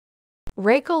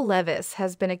Raquel Leviss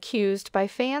has been accused by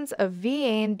fans of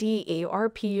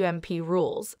VANDERPUMP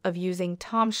rules of using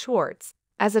Tom Schwartz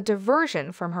as a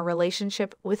diversion from her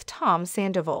relationship with Tom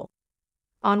Sandoval.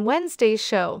 On Wednesday's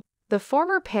show, the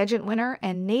former pageant winner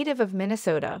and native of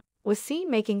Minnesota was seen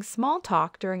making small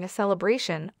talk during a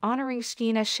celebration honoring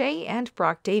Scheana Shay and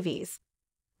Brock Davies.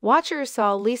 Watchers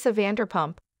saw Lisa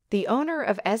Vanderpump, the owner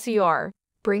of SUR,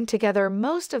 bring together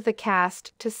most of the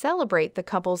cast to celebrate the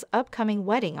couple's upcoming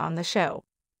wedding on the show.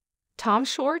 Tom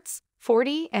Schwartz,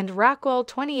 40, and Raquel,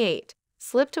 28,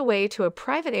 slipped away to a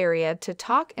private area to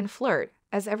talk and flirt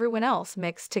as everyone else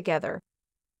mixed together.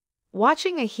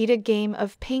 Watching a heated game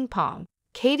of ping pong,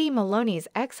 Katie Maloney's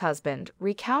ex-husband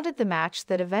recounted the match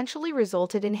that eventually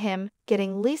resulted in him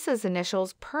getting Lisa's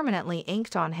initials permanently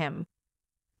inked on him.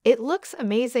 "It looks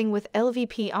amazing with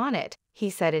LVP on it,"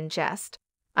 he said in jest.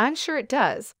 "I'm sure it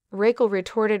does," Raquel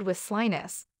retorted with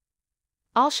slyness.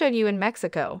 "I'll show you in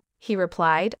Mexico," he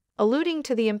replied, alluding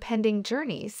to the impending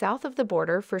journey south of the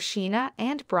border for Scheana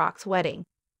and Brock's wedding.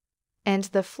 And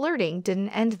the flirting didn't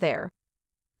end there.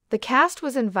 The cast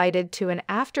was invited to an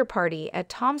after-party at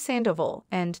Tom Sandoval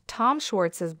and Tom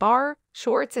Schwartz's bar,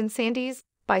 Schwartz and Sandy's,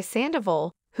 by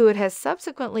Sandoval, who it has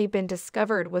subsequently been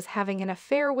discovered was having an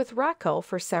affair with Raquel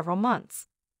for several months.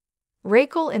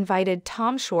 Raquel invited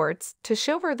Tom Schwartz to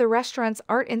show her the restaurant's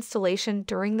art installation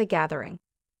during the gathering.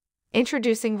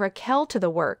 Introducing Raquel to the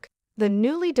work, the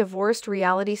newly divorced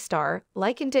reality star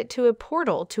likened it to a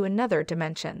portal to another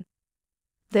dimension.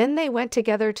 Then they went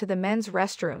together to the men's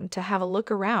restroom to have a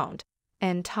look around,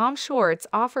 and Tom Schwartz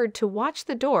offered to watch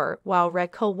the door while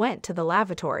Raquel went to the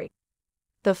lavatory.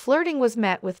 The flirting was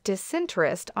met with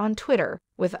disinterest on Twitter,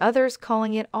 with others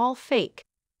calling it all fake.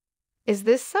 "Is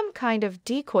this some kind of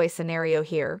decoy scenario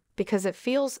here, because it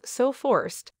feels so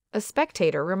forced?" a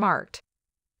spectator remarked.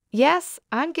 "Yes,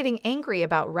 I'm getting angry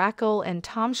about Raquel and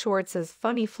Tom Schwartz's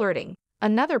funny flirting,"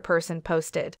 another person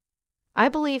posted. "I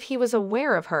believe he was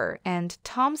aware of her and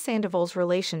Tom Sandoval's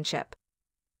relationship."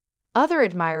 Other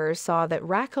admirers saw that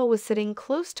Raquel was sitting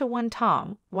close to one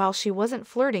Tom while she wasn't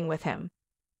flirting with him.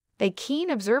 A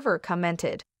keen observer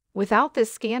commented, "Without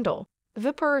this scandal,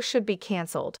 Vipper should be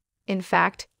cancelled. In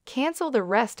fact, cancel the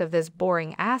rest of this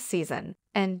boring-ass season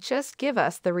and just give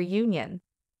us the reunion."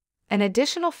 An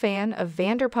additional fan of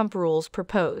Vanderpump Rules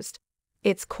proposed,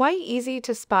 "It's quite easy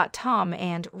to spot Tom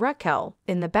and Raquel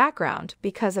in the background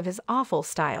because of his awful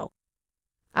style.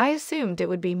 I assumed it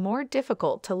would be more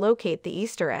difficult to locate the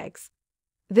Easter eggs."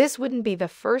 This wouldn't be the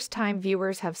first time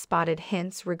viewers have spotted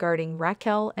hints regarding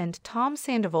Raquel and Tom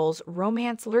Sandoval's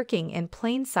romance lurking in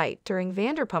plain sight during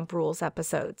Vanderpump Rules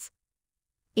episodes.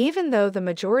 Even though the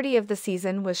majority of the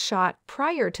season was shot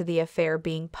prior to the affair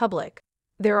being public,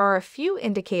 there are a few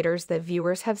indicators that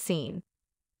viewers have seen.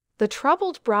 The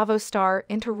troubled Bravo star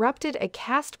interrupted a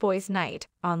cast boys' night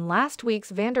on last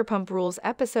week's Vanderpump Rules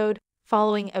episode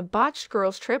following a botched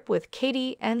girls' trip with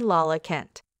Katie and Lala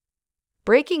Kent.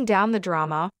 Breaking down the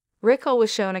drama, Raquel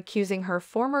was shown accusing her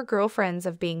former girlfriends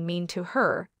of being mean to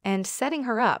her and setting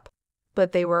her up,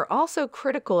 but they were also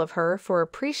critical of her for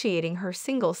appreciating her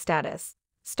single status,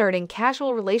 starting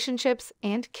casual relationships,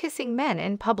 and kissing men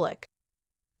in public.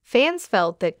 Fans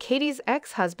felt that Katie's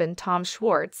ex-husband Tom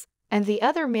Schwartz and the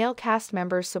other male cast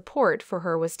members' support for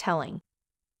her was telling.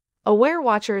 Aware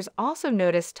watchers also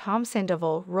noticed Tom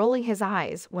Sandoval rolling his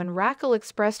eyes when Raquel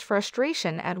expressed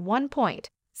frustration at one point,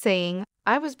 saying,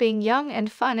 "I was being young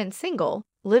and fun and single,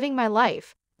 living my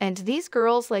life, and these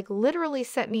girls literally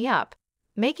set me up,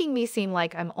 making me seem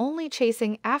like I'm only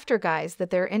chasing after guys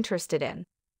that they're interested in."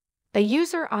 A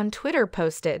user on Twitter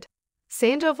posted,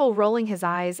 Sandoval rolling his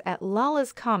eyes at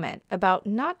Lala's comment about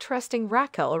not trusting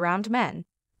Raquel around men.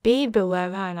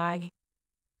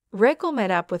 Raquel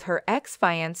met up with her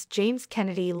ex-fiancé James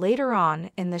Kennedy later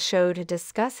on in the show to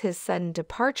discuss his sudden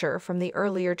departure from the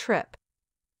earlier trip.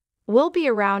 "We'll be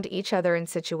around each other in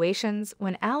situations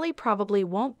when Allie probably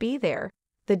won't be there,"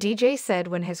 the DJ said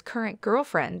when his current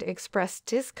girlfriend expressed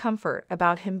discomfort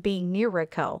about him being near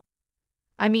Raquel.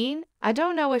 "I mean, I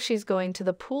don't know if she's going to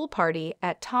the pool party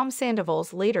at Tom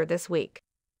Sandoval's later this week."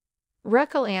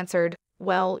 Raquel answered,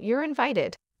 "Well, you're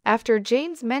invited," after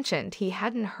James mentioned he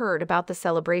hadn't heard about the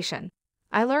celebration.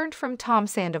 "I learned from Tom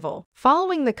Sandoval."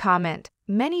 Following the comment,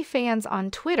 many fans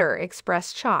on Twitter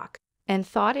expressed shock and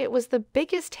thought it was the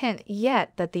biggest hint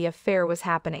yet that the affair was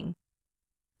happening.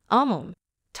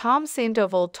 Tom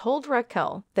Sandoval told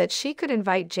Raquel that she could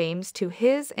invite James to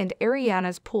his and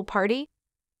Ariana's pool party?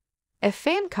 A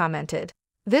fan commented,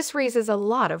 "This raises a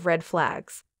lot of red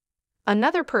flags."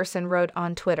 Another person wrote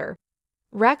on Twitter,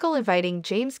 Raquel inviting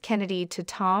James Kennedy to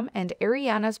Tom and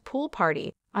Ariana's pool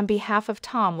party on behalf of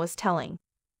Tom was telling.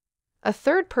 A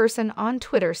third person on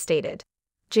Twitter stated,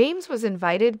 James was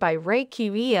invited by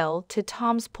Raquel to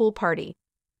Tom's pool party.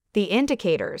 The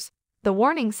indicators, the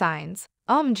warning signs,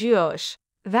 Josh,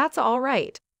 that's all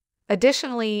right.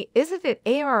 Additionally, isn't it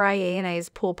Ariana's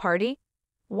pool party?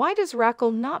 Why does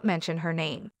Raquel not mention her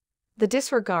name? The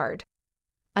disregard.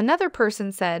 Another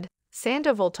person said,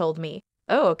 Sandoval told me.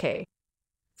 Oh, okay.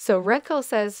 So Raquel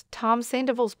says Tom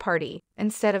Sandoval's party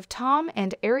instead of Tom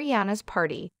and Ariana's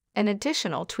party, an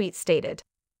additional tweet stated.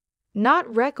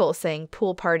 Not Raquel saying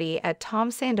pool party at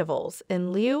Tom Sandoval's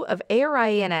in lieu of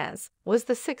Ariana's was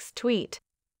the sixth tweet.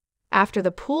 After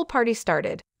the pool party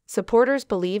started, supporters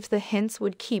believed the hints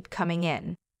would keep coming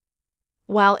in.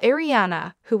 While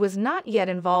Ariana, who was not yet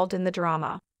involved in the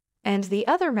drama, and the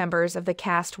other members of the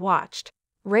cast watched,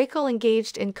 Raquel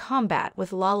engaged in combat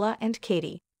with Lala and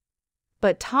Katie.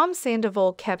 But Tom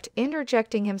Sandoval kept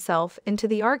interjecting himself into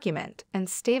the argument and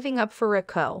staving up for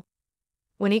Raquel.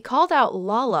 When he called out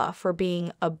Lala for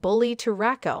being a bully to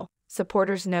Raquel,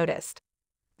 supporters noticed.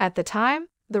 At the time,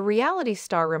 the reality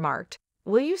star remarked,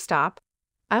 "Will you stop?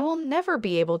 I will never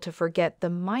be able to forget the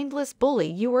mindless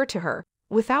bully you were to her,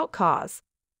 without cause."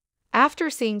 After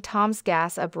seeing Tom's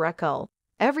gas up Raquel,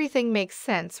 everything makes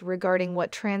sense regarding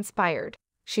what transpired.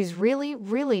 She's really,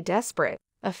 really desperate,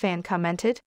 a fan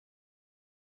commented.